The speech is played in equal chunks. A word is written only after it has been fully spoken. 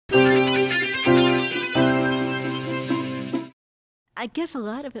I guess a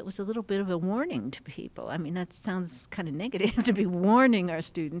lot of it was a little bit of a warning to people. I mean, that sounds kind of negative to be warning our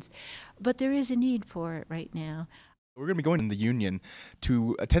students, but there is a need for it right now. We're going to be going in the union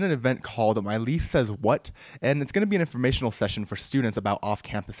to attend an event called My Lease Says What, and it's going to be an informational session for students about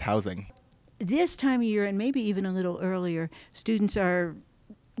off-campus housing. This time of year, and maybe even a little earlier, students are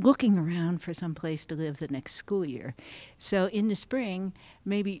looking around for some place to live the next school year. So in the spring,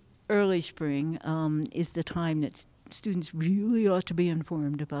 maybe early spring, is the time that students really ought to be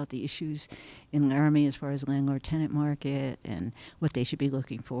informed about the issues in Laramie as far as landlord-tenant market and what they should be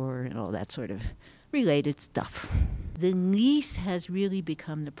looking for and all that sort of related stuff. The lease has really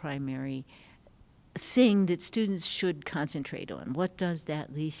become the primary thing that students should concentrate on. What does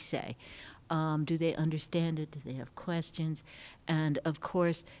that lease say? Do they understand it? Do they have questions? And of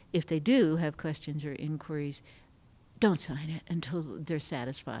course, if they do have questions or inquiries, don't sign it until they're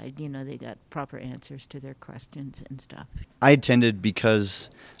satisfied. You know, they got proper answers to their questions and stuff. I attended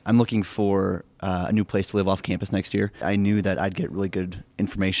because I'm looking for a new place to live off campus next year. I knew that I'd get really good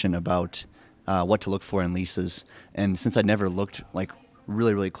information about what to look for in leases. And since I'd never looked like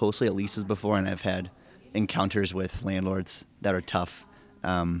really closely at leases before, and I've had encounters with landlords that are tough,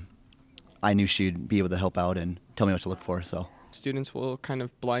 I knew she'd be able to help out and tell me what to look for. So students will kind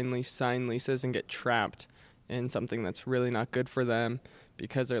of blindly sign leases and get trapped in something that's really not good for them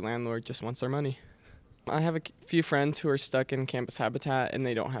because their landlord just wants their money. I have a few friends who are stuck in campus habitat and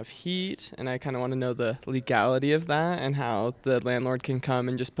they don't have heat, and I kind of want to know the legality of that and how the landlord can come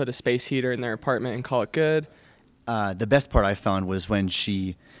and just put a space heater in their apartment and call it good. The best part I found was when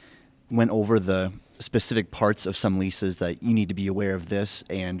she went over the specific parts of some leases that you need to be aware of this,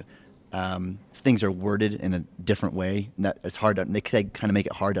 and things are worded in a different way. And that it's hard to, they kind of make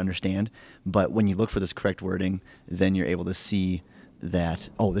it hard to understand. But when you look for this correct wording, then you're able to see that,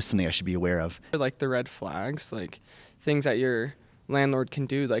 oh, this is something I should be aware of. Like the red flags, like things that your landlord can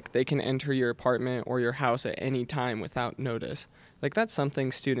do, like they can enter your apartment or your house at any time without notice. Like that's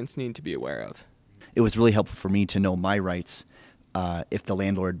something students need to be aware of. It was really helpful for me to know my rights if the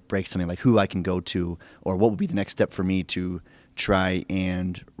landlord breaks something, like who I can go to or what would be the next step for me to try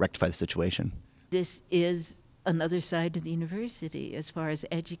and rectify the situation. This is another side to the university as far as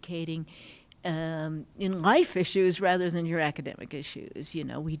educating in life issues rather than your academic issues. You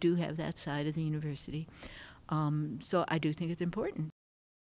know, we do have that side of the university. So I do think it's important.